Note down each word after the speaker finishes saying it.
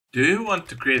Do you want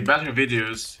to create better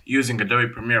videos using Adobe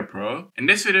Premiere Pro? In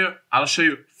this video, I'll show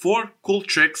you 4 cool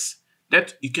tricks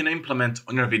that you can implement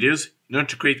on your videos in order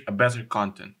to create a better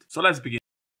content. So let's begin.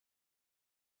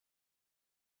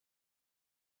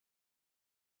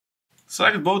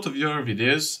 Select both of your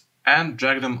videos and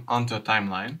drag them onto a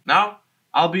timeline. Now,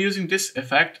 I'll be using this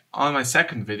effect on my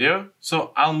second video,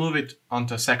 so I'll move it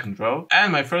onto a second row,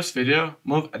 and my first video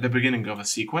move at the beginning of a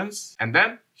sequence. And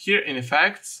then, here in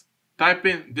Effects, type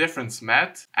in Difference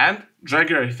Matte and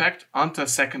drag your effect onto a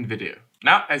second video.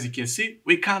 Now, as you can see,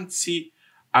 we can't see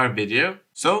our video.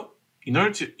 So, in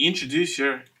order to introduce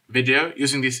your video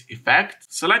using this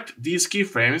effect, select these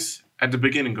keyframes at the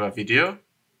beginning of a video,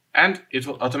 and it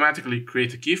will automatically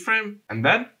create a keyframe, and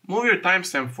then move your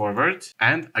timestamp forward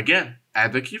and again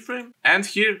add a keyframe. And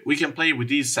here we can play with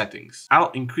these settings.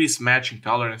 I'll increase matching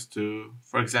tolerance to,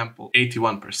 for example,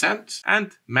 81%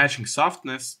 and matching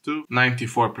softness to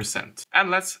 94%. And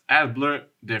let's add blur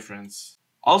difference.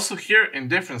 Also here in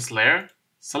difference layer,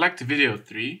 select video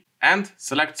 3 and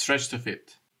select stretch to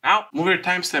fit. Now move your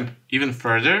timestamp even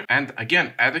further and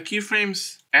again add the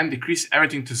keyframes and decrease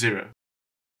everything to 0.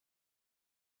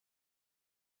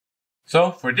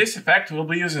 So for this effect, we'll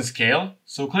be using scale.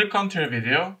 So click onto your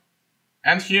video,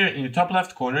 and here in the top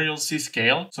left corner, you'll see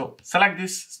scale. So select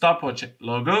this stopwatch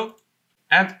logo,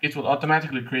 and it will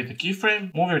automatically create a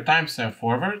keyframe. Move your timestamp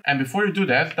forward, and before you do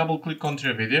that, double click onto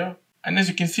your video. And as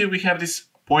you can see, we have this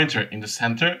pointer in the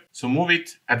center. So move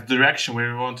it at the direction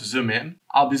where we want to zoom in.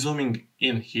 I'll be zooming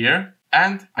in here,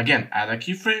 and again, add a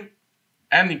keyframe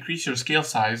and increase your scale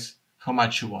size how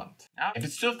much you want. Now, if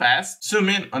it's too fast, zoom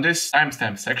in on this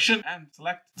timestamp section and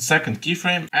select the second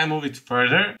keyframe and move it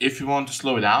further if you want to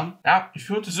slow it down. Now, if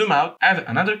you want to zoom out, add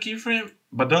another keyframe,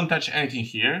 but don't touch anything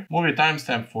here. Move your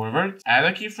timestamp forward, add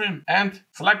a keyframe, and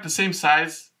select the same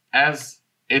size as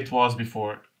it was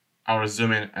before our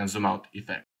zoom in and zoom out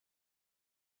effect.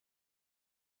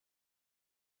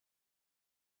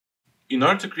 In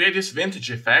order to create this vintage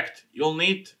effect, you'll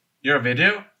need your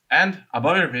video. And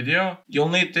above your video, you'll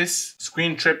need this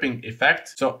screen tripping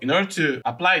effect. So in order to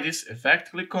apply this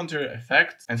effect, click onto your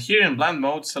effect and here in blend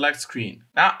mode, select screen.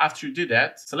 Now, after you do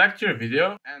that, select your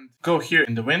video and go here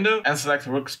in the window and select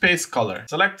workspace color.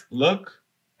 Select look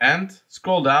and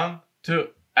scroll down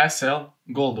to SL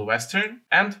Gold Western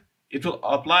and it will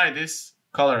apply this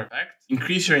color effect.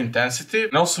 Increase your intensity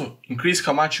and also increase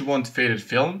how much you want faded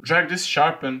film. Drag this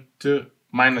sharpen to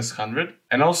 -100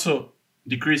 and also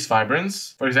decrease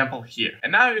vibrance, for example here.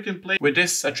 And now you can play with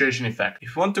this saturation effect.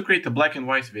 If you want to create a black and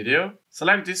white video,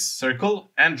 select this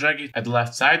circle and drag it at the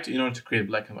left side in order to create a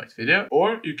black and white video.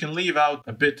 Or you can leave out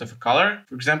a bit of a color.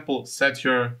 For example, set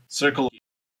your circle.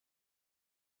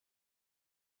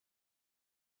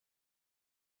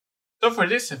 So for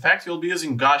this effect, you'll be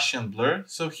using Gaussian blur.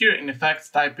 So here in effects,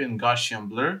 type in Gaussian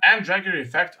blur and drag your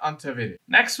effect onto a video.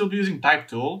 Next, we'll be using type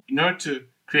tool in order to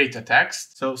create a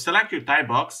text. So select your type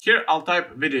box. Here I'll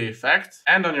type video effect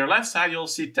and on your left side you'll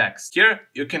see text. Here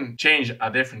you can change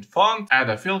a different font, add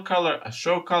a fill color, a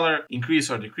show color, increase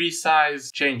or decrease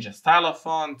size, change a style of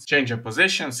font, change a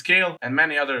position, scale, and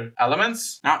many other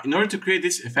elements. Now in order to create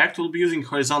this effect we'll be using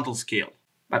horizontal scale.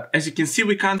 But as you can see,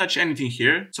 we can't touch anything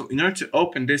here. So in order to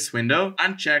open this window,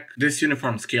 uncheck this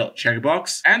uniform scale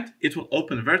checkbox and it will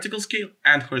open vertical scale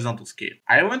and horizontal scale.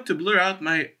 I want to blur out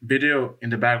my video in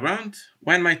the background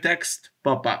when my text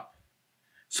pop up.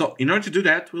 So in order to do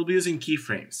that, we'll be using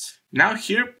keyframes. Now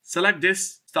here, select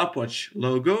this stopwatch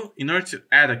logo in order to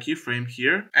add a keyframe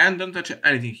here and don't touch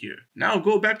anything here. Now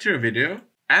go back to your video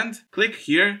and click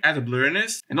here, add a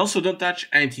blurriness and also don't touch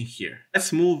anything here.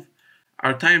 Let's move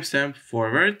our timestamp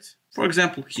forward, for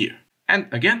example here. And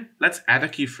again, let's add a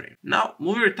keyframe. Now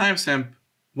move your timestamp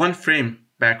 1 frame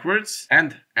backwards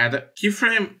and add a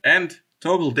keyframe and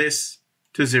toggle this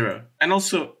to 0. And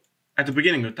also at the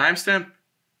beginning of timestamp,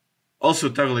 also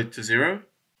toggle it to 0.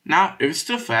 Now if it's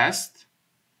too fast,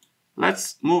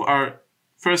 let's move our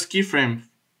first keyframe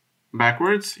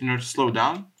backwards in order to slow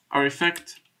down our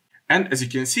effect. And as you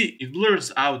can see, it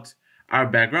blurs out our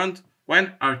background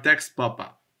when our text pop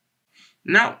up.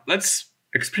 Now let's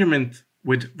experiment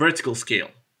with vertical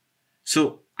scale.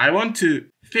 So I want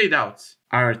to fade out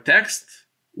our text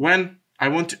when I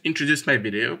want to introduce my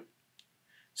video.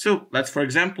 So let's, for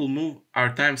example, move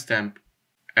our timestamp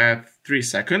at 3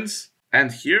 seconds.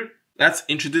 And here, let's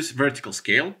introduce vertical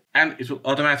scale and it will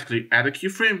automatically add a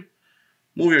keyframe.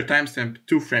 Move your timestamp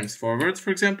 2 frames forward, for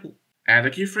example, add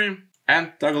a keyframe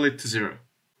and toggle it to 0.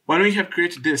 When we have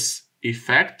created this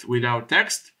effect with our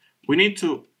text, we need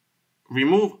to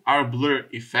remove our blur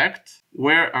effect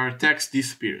where our text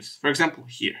disappears. For example,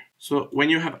 here. So when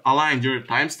you have aligned your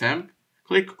timestamp,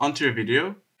 click onto your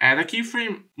video add a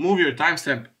keyframe, move your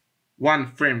timestamp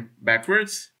 1 frame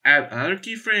backwards, add another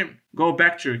keyframe, go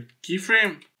back to your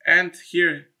keyframe, and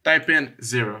here type in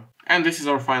 0. And this is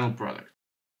our final product.